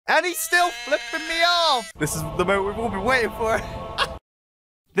And he's still flipping me off! This is the moment we've all been waiting for.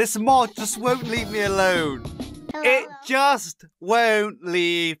 This mod just won't leave me alone. It just won't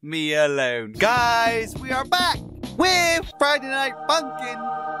leave me alone. Guys, we are back with Friday Night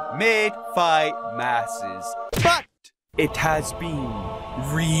Funkin mid-fight masses. But it has been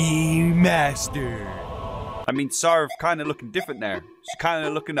remastered. I mean, Sarv kind of looking different there. She's kind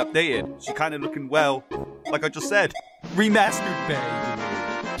of looking updated. She's kind of looking, well, like I just said, remastered, baby.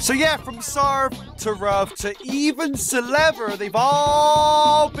 So yeah, from Sarv to Rav to even Selever, they've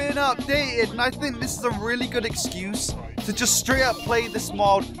all been updated, and I think this is a really good excuse to just straight up play this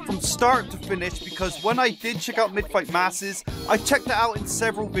mod from start to finish, because when I did check out Mid-Fight Masses, I checked it out in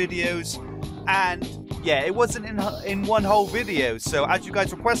several videos, and yeah, it wasn't in one whole video. So as you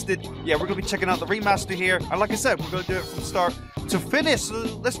guys requested, yeah, we're going to be checking out the remaster here, and like I said, we're going to do it from start to finish. So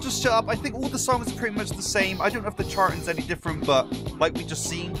let's just shut up. I think all the songs are pretty much the same. I don't know if the charting's any different, but like we just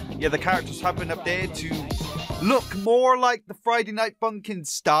seen, yeah, the characters have been updated to look more like the Friday Night Funkin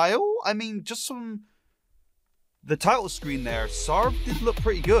style. I mean, just from the title screen there, Sarv did look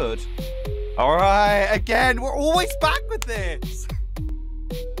pretty good. Alright, again, we're always back with this.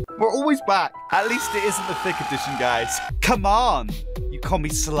 We're always back. At least it isn't the thick edition, guys. Come on, you call me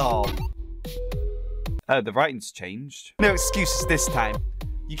slob. Oh, the writing's changed. No excuses this time.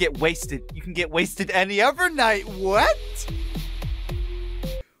 You get wasted. You can get wasted any other night. What?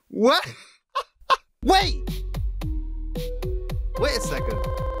 What? Wait! Wait a second.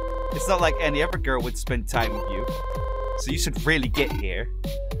 It's not like any other girl would spend time with you. So you should really get here.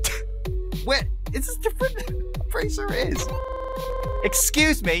 Wait, is this different? I'm pretty sure it is.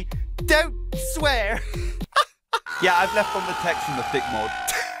 Excuse me, don't swear. Yeah, I've left on the text from the thick mod.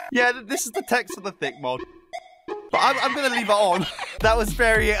 Yeah, this is the text of the thick mod. But I'm gonna leave it on. That was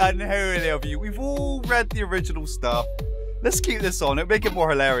very unholy of you. We've all read the original stuff. Let's keep this on, it'll make it more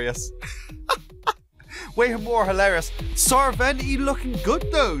hilarious. Way more hilarious. Saravente looking good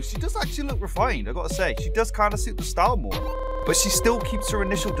though. She does actually look refined, I gotta say. She does kind of suit the style more. But she still keeps her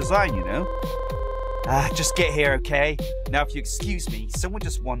initial design, you know? Just get here, okay? Now, if you excuse me, someone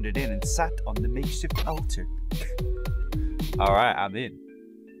just wandered in and sat on the makeshift altar. Alright, I'm in.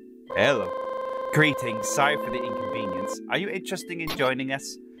 Hello. Greetings, sorry for the inconvenience. Are you interested in joining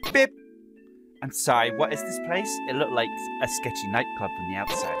us? Bip! I'm sorry, what is this place? It looked like a sketchy nightclub from the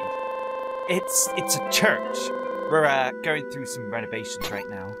outside. It's a church. We're going through some renovations right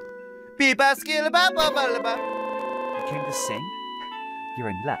now. You came to sing? You're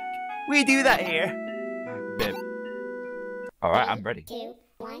in luck. We do that here. Bip. Alright, I'm ready.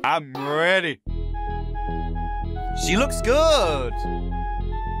 I'm ready. She looks good.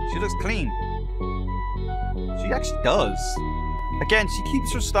 She looks clean. She actually does. Again, she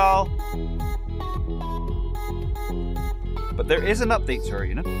keeps her style. But there is an update to her,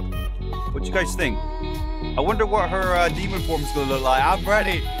 you know? What do you guys think? I wonder what her demon form is going to look like. I'm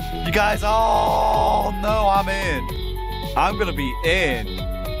ready. You guys, oh no, I'm in. I'm going to be in.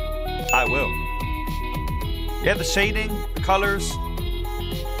 I will. Yeah, the shading, the colors.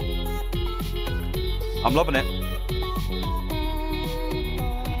 I'm loving it.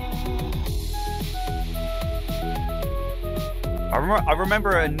 I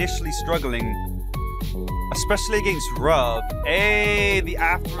remember initially struggling, especially against Rub. Hey, the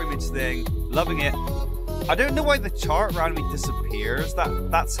after image thing. Loving it. I don't know why the chart randomly disappears.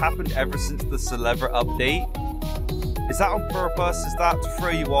 That's happened ever since the Selever update. Is that on purpose? Is that to throw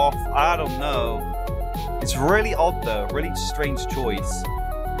you off? I don't know. It's really odd though. Really strange choice.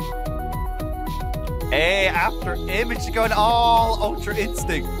 Hey, after image, you're going all Ultra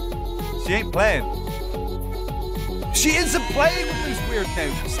Instinct. She ain't playing. She isn't playing with those weird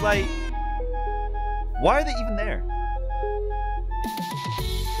notes. It's like, why are they even there?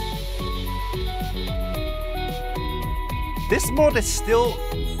 This mod is still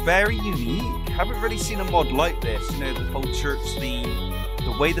very unique. Haven't really seen a mod like this. You know, the whole church theme,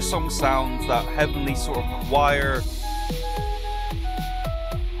 the way the song sounds, that heavenly sort of choir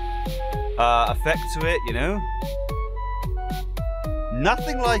effect to it, you know?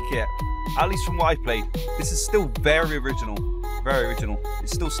 Nothing like it, at least from what I played. This is still very original. Very original. It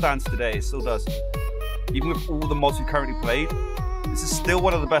still stands today, it still does. Even with all the mods we currently played, this is still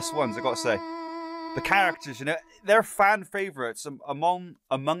one of the best ones, I gotta say. The characters, you know, they're fan favorites among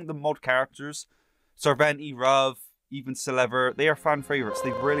the mod characters. Saravente, Rav, even Selever, they are fan favorites.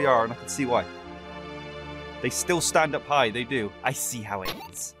 They really are, and I can see why. They still stand up high, they do. I see how it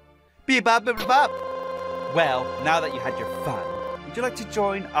is. Well, now that you had your fun, would you like to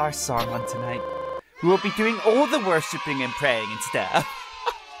join our Saruman tonight? We will be doing all the worshipping and praying and stuff.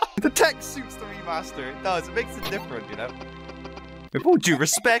 The text suits the remaster, it does, it makes it different, you know? With all due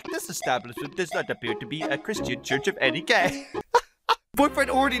respect, this establishment does not appear to be a Christian church of any kind. Boyfriend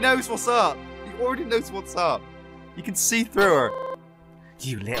already knows what's up. He already knows what's up. You can see through her.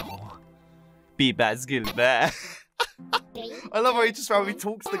 You little Be-Bad Skill-Bad. I love how he just randomly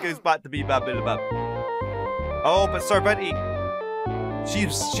talks that goes back to Be-Bad Bill-Bad. Oh, but Sarvente,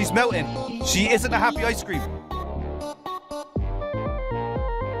 she's melting. She isn't a happy ice cream.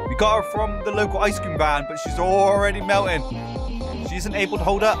 We got her from the local ice cream van, but she's already melting. She isn't able to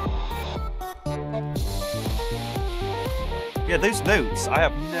hold up. Yeah, those notes, I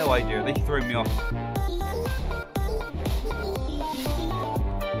have no idea. They throw me off.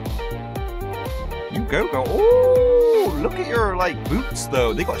 You go. Oh, look at your, like, boots,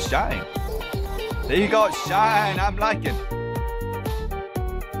 though. They got shine. They got shine. I'm liking.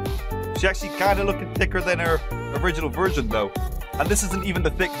 She's actually kind of looking thicker than her original version, though. And this isn't even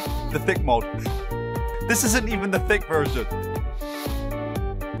the thick mod. This isn't even the thick version.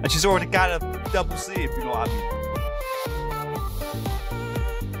 And she's already got a double C, if you know what I mean.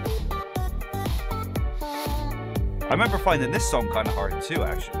 I remember finding this song kind of hard too,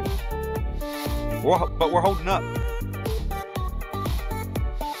 actually. But we're holding up.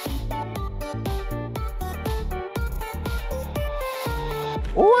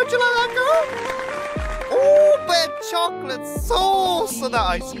 Oh, how'd you like that, girl? Oh, bit of chocolate sauce on that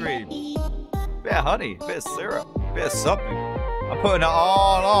ice cream. Bit of honey, bit of syrup, bit of something. I'm putting it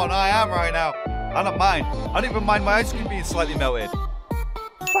all on. I am right now. I don't mind. I don't even mind my ice cream being slightly melted.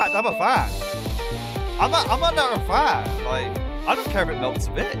 In fact, I'm a fan. I'm another fan. Like, I don't care if it melts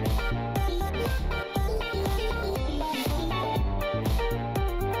a bit.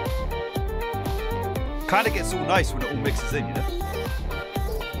 Kind of gets all nice when it all mixes in, you know?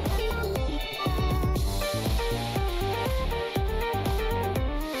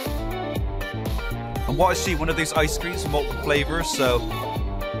 And what is she? One of those ice creams, multiple flavors, so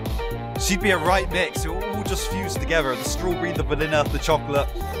she'd be a right mix. It will all just fuse together. The strawberry, the vanilla, the chocolate.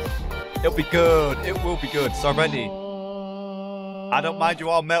 It'll be good. It will be good. Sarvente, I don't mind you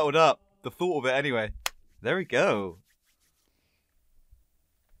all melted up. The thought of it anyway. There we go.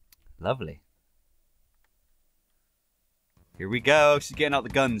 Lovely. Here we go. She's getting out the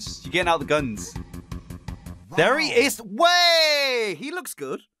guns. She's getting out the guns. There he is. Way! He looks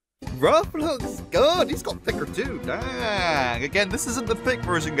good. Ruff looks good. He's got thicker too. Dang. Again, this isn't the thick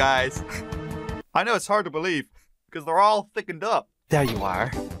version, guys. I know it's hard to believe because they're all thickened up. There you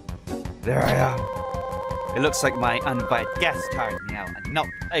are. There I am. It looks like my uninvited guest tired me out and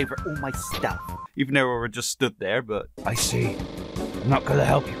knocked over all my stuff. Even though we were just stood there, but I see. I'm not gonna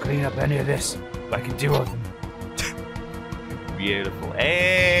help you clean up any of this, but I can do all of them. Beautiful.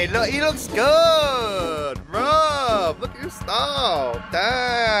 Hey, look, he looks good. Rob, look at your style.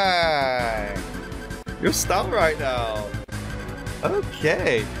 Dang. Your style right now.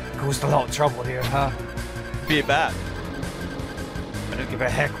 Okay. Caused a lot of trouble here, huh? Be bad. I don't give a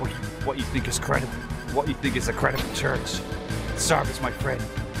heck what you think is credible. What you think is a credible church. Sarv is my friend,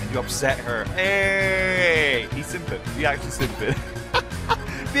 and you upset her. Hey, he's simping. He actually simping.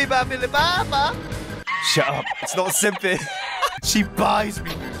 Biba Billy Baba. Shut up. It's not simping. She buys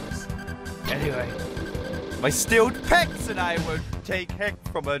me moves. Anyway, my stilled pecs and I won't take heck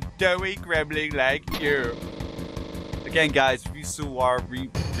from a doughy gremlin like you. Again, guys, if you saw our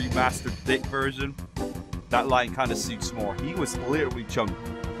remastered thick version, that line kind of suits more. He was literally chunky.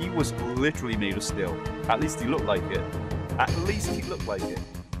 He was literally made of steel. At least he looked like it. At least he looked like it.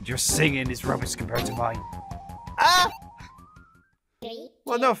 Your singing is rubbish compared to mine. Ah!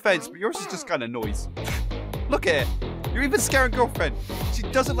 Well, no offense, but yours is just kind of noise. Look at it. You're even scaring girlfriend. She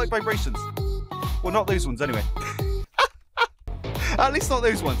doesn't like vibrations. Well, not those ones anyway. At least not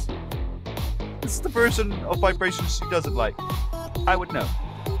those ones. This is the version of vibrations she doesn't like. I would know.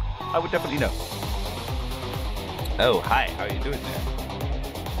 I would definitely know. Oh, hi. How are you doing there?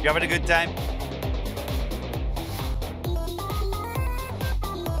 You having a good time?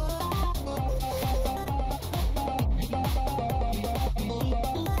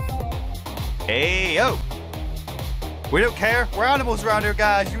 Hey, yo! We don't care. We're animals around here,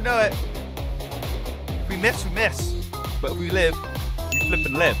 guys. You know it. If we miss, we miss. But if we live, we flip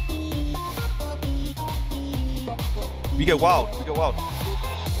and live. We go wild. We go wild.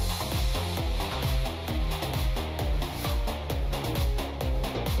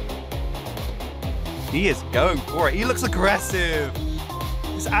 He is going for it. He looks aggressive.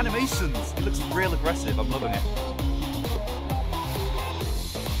 His animations. He looks real aggressive. I'm loving it.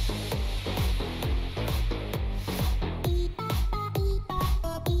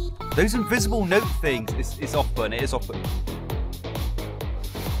 Those invisible note things is off-putting. It is off-putting.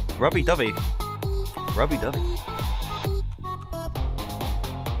 Rubby-dubby. Rubby-dubby.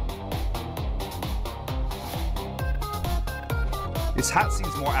 His hat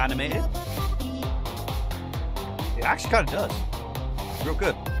seems more animated. It actually kind of does. Real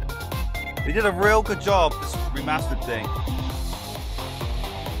good. They did a real good job, this remastered thing.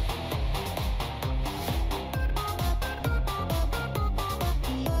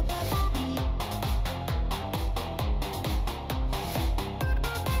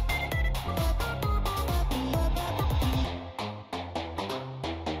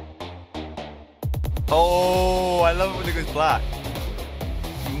 Oh, I love it when it goes black.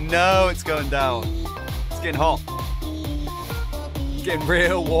 No, it's going down. It's getting hot. It's getting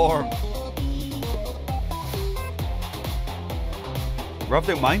real warm. Ruv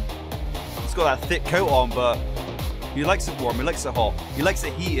don't mind. He's got that thick coat on, but he likes it warm, he likes it hot, he likes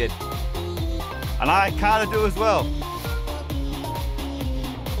it heated. And I kind of do as well.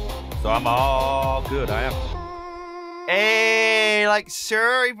 So I'm all good, I am. Hey, like,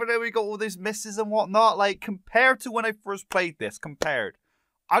 sure, even though we got all these misses and whatnot, like, compared to when I first played this,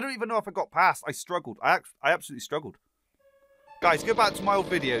 I don't even know if I got past. I struggled. I absolutely struggled. Guys, go back to my old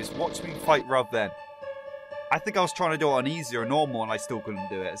videos. Watch me fight Ruv then. I think I was trying to do it on easy or normal and I still couldn't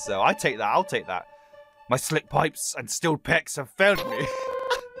do it. So I take that. I'll take that. My slick pipes and stilled pecs have failed me.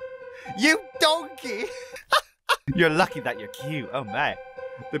 You donkey! You're lucky that you're cute. Oh, man.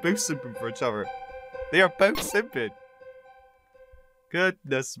 They're both simping for each other. They are both simping.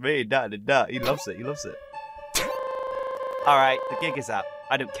 Goodness me. Nah. He loves it. He loves it. Alright, the gig is up.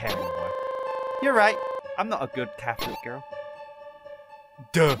 I don't care anymore. You're right. I'm not a good Catholic girl.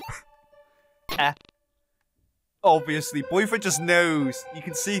 Duh. Obviously, boyfriend just knows. You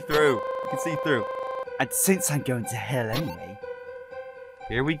can see through. You can see through. And since I'm going to hell anyway,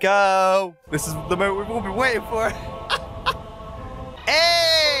 here we go. This is the moment we've all been waiting for.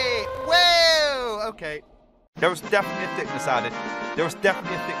 Hey! Whoa! Okay. There was definitely a thickness added. There was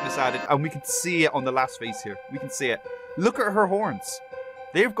definitely a thickness added. And we can see it on the last face here. We can see it. Look at her horns.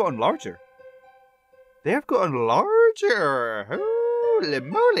 They've gotten larger. They've gotten larger. Holy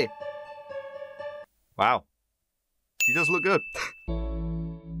moly. Wow. She does look good.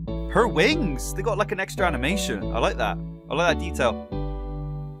 Her wings. They got like an extra animation. I like that. I like that detail.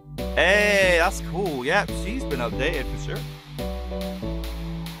 Hey, that's cool. Yep, she's been updated for sure.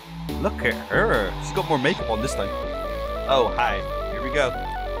 Look at her. She's got more makeup on this time. Oh, hi. Here we go.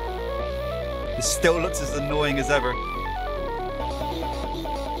 This still looks as annoying as ever.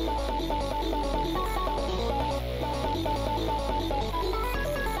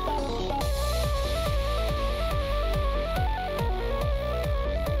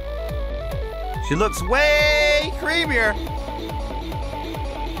 She looks way creamier.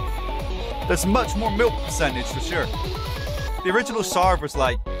 There's much more milk percentage for sure. The original Sarv was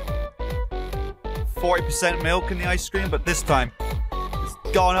like 40% milk in the ice cream, but this time it's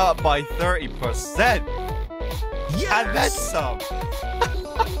gone up by 30%. Yes! And then some.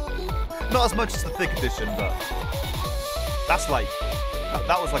 Not as much as the thick edition, but that's like,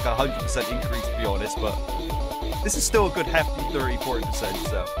 that was like a 100% increase to be honest, but this is still a good hefty 30-40%,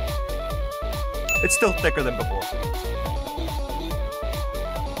 so it's still thicker than before.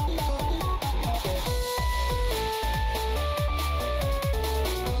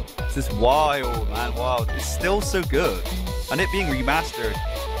 This is wild, man, wow. It's still so good. And it being remastered,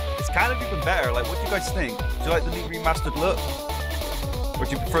 it's kind of even better. Like, what do you guys think? Do you like the new remastered look? Or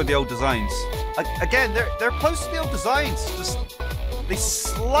do you prefer the old designs? Again, they're close to the old designs, just they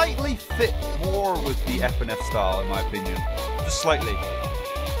slightly fit more with the F&F style, in my opinion. Just slightly.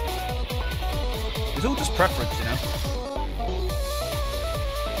 It's all just preference, you know?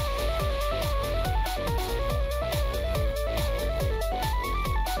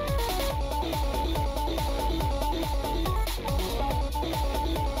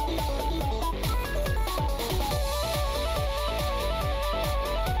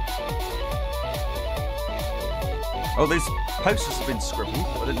 Oh, these posters have been scribbled.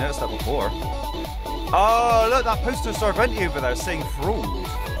 I didn't notice that before. Oh, look, that poster of Saravente over there saying fraud.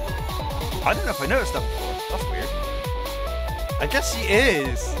 I don't know if I noticed that before. That's weird. I guess she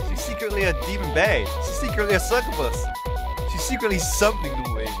is. She's secretly a demon bae. She's secretly a succubus. She's secretly something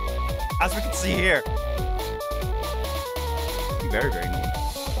naughty. As we can see here. Very, very naughty.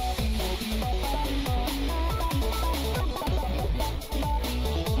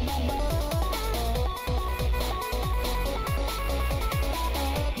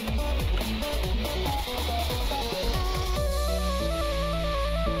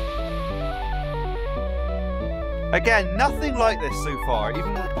 Again, nothing like this so far,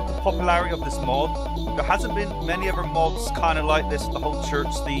 even with the popularity of this mod. There hasn't been many other mods kind of like this, the whole church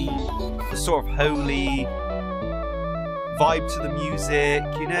theme, the sort of holy vibe to the music,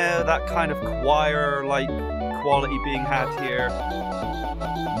 you know, that kind of choir, like quality being had here.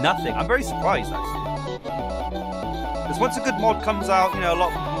 Nothing. I'm very surprised, actually. Because once a good mod comes out, you know, a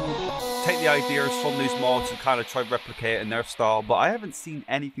lot of people take the ideas from these mods and kind of try to replicate it in their style, but I haven't seen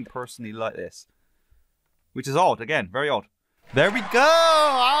anything personally like this. Which is odd, again, very odd. There we go!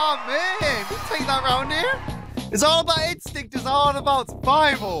 Oh man! We take that round here! It's all about instinct, it's all about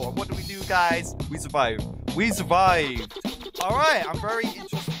survival! And what do we do, guys? We survived. We survived! Alright, I'm very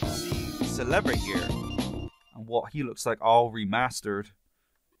interested to see Selever here. And what he looks like all remastered.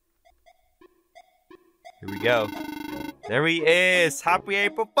 Here we go. There he is! Happy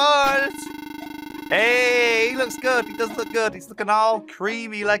April Fools! Hey! He looks good! He does look good! He's looking all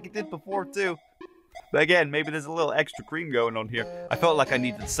creamy like he did before, too. But again, maybe there's a little extra cream going on here. I felt like I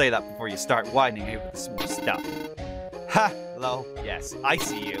needed to say that before you start whining over the small stuff. Ha! Lol. Yes, I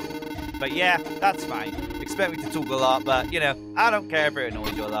see you. But yeah, that's fine. Expect me to talk a lot, but, you know, I don't care if it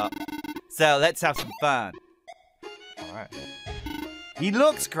annoys you a lot. So, let's have some fun. Alright. He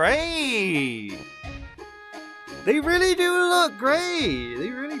looks great! They really do look great! They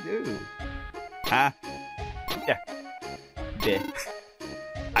really do. Huh? Yeah. Yeah.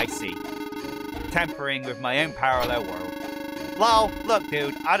 I see. Tempering with my own parallel world. Lol, look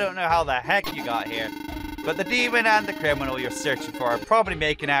dude, I don't know how the heck you got here, but the demon and the criminal you're searching for are probably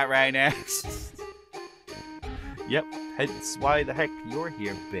making out right now. Yep, hence why the heck you're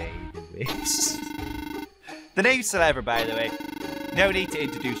here, baby. The name's Selever, by the way. No need to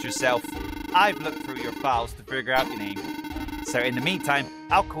introduce yourself. I've looked through your files to figure out your name. So in the meantime,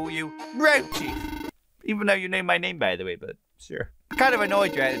 I'll call you Road Chief. Even though you know my name, by the way, but sure. I'm kind of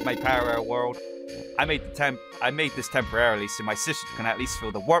annoyed you entered my parallel world. I made this temporarily so my sister can at least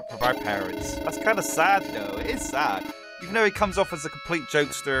feel the warmth of our parents. That's kind of sad though, it is sad. Even though he comes off as a complete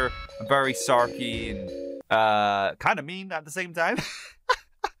jokester, and very sarky and kind of mean at the same time.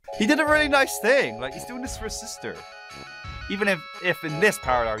 He did a really nice thing, like he's doing this for his sister. Even if in this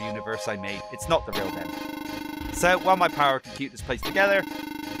parallel universe I made, it's not the real them. So while my power can keep this place together,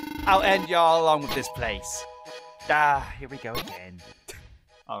 I'll end y'all along with this place. Ah, here we go again.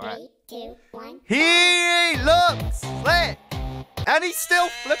 Alright. 3, 2, 1. He looks slick! And he's still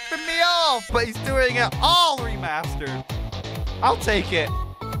flipping me off, but he's doing it all remastered. I'll take it.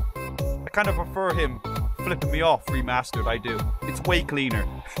 I kind of prefer him flipping me off remastered, I do. It's way cleaner.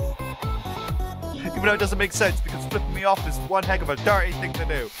 Even though it doesn't make sense, because flipping me off is one heck of a dirty thing to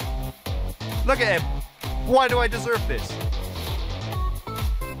do. Look at him. Why do I deserve this?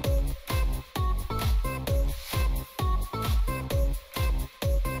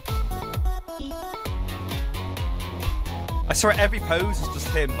 I swear every pose is just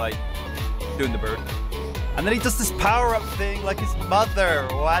him, like, doing the bird. And then he does this power-up thing like his mother.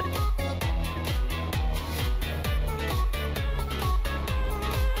 What?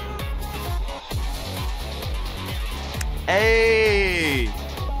 Hey!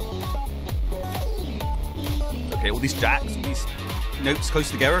 Okay, all these jacks, all these notes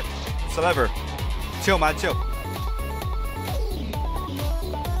close together. Selever. Chill, man, chill.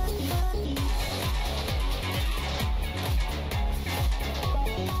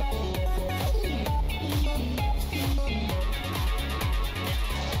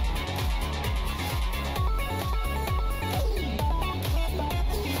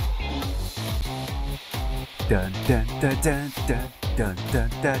 Dun dun dun dun dun dun dun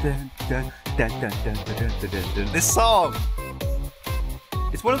dun dun dun dun dun dun dun dun. This song,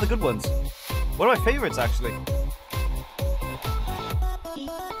 it's one of the good ones. One of my favorites, actually.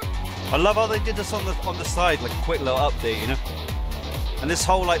 I love how they did this on the side, like a quick little update, you know. And this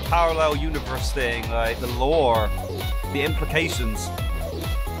whole like parallel universe thing, like the lore, the implications.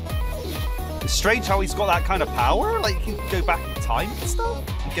 It's strange how he's got that kind of power. Like he can go back in time and stuff,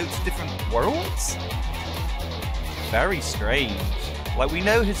 and go to different worlds. Very strange. Like, we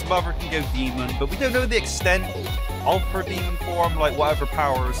know his mother can go demon, but we don't know the extent of her demon form, like whatever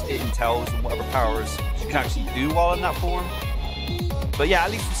powers it entails and whatever powers she can actually do while in that form. But yeah,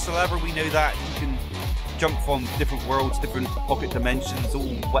 at least with Selever we know that he can jump from different worlds, different pocket dimensions, all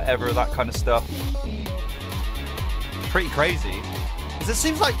whatever, that kind of stuff. Pretty crazy. Because it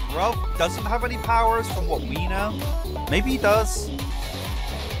seems like Ruff doesn't have any powers from what we know. Maybe he does.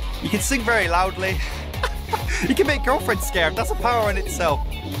 He can sing very loudly. He can make girlfriends scared. That's a power in itself.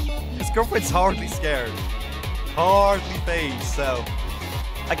 His girlfriend's hardly scared. Hardly phased, so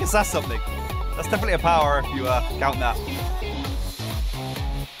I guess that's something. That's definitely a power if you count that.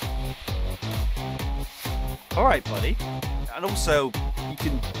 Alright, buddy. And also, you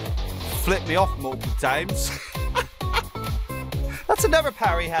can flip me off multiple times. That's another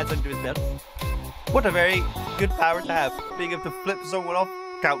power he has under his belt. What a very good power to have. Being able to flip someone off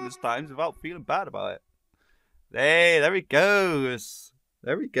countless times without feeling bad about it. Hey, there he goes.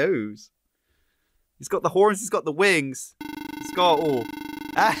 There he goes. He's got the horns, he's got the wings. He's got all.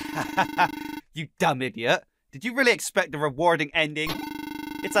 You dumb idiot. Did you really expect a rewarding ending?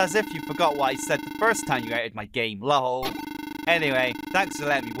 It's as if you forgot what I said the first time you entered my game, lol. Anyway, thanks for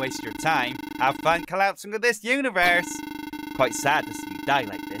letting me waste your time. Have fun collapsing with this universe. Quite sad to see you die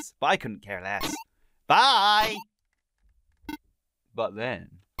like this, but I couldn't care less. Bye! But then...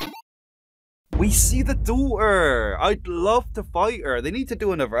 we see the daughter! I'd love to fight her. They need to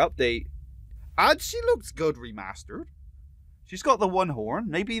do another update. And she looks good remastered. She's got the one horn.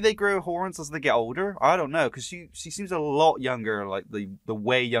 Maybe they grow horns as they get older. I don't know, because she seems a lot younger, like the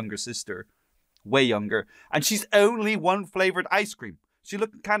way younger sister. Way younger. And she's only one flavored ice cream. She's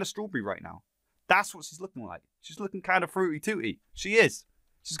looking kind of strawberry right now. That's what she's looking like. She's looking kind of fruity tooty. She is.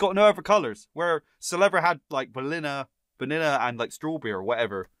 She's got no other colors. Where Selever had like vanilla and like strawberry or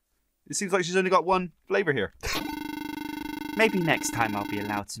whatever. It seems like she's only got one flavor here. Maybe next time I'll be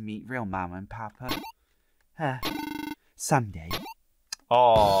allowed to meet real Mama and Papa. Someday.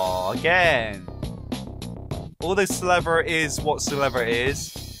 Oh, again. Although Selever is what Selever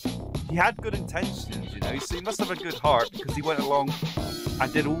is, he had good intentions, you know. So he must have a good heart because he went along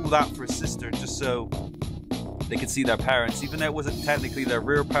and did all that for his sister just so they could see their parents, even though it wasn't technically their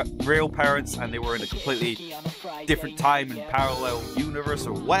real parents and they were in a completely different time and parallel universe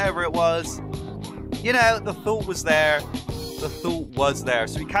or whatever it was. You know, the thought was there. The thought was there.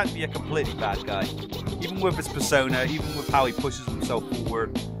 So he can't be a completely bad guy. Even with his persona, even with how he pushes himself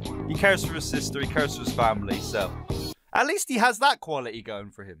forward. He cares for his sister, he cares for his family, so... at least he has that quality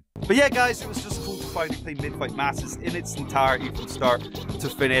going for him. But yeah, guys, it was just cool to finally play Mid-Fight Masses in its entirety from start to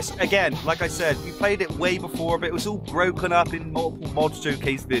finish. Again, like I said, we played it way before, but it was all broken up in multiple mod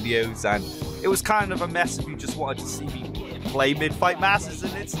showcase videos, and it was kind of a mess if you just wanted to see me play Mid-Fight Masses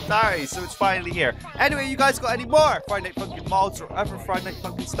in its entirety, so it's finally here. Anyway, you guys got any more Friday Night Funkin mods or other Friday Night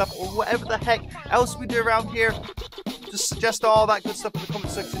Funkin stuff, or whatever the heck else we do around here? Just suggest all that good stuff in the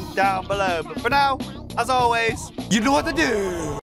comment section down below. But for now, as always, you know what to do!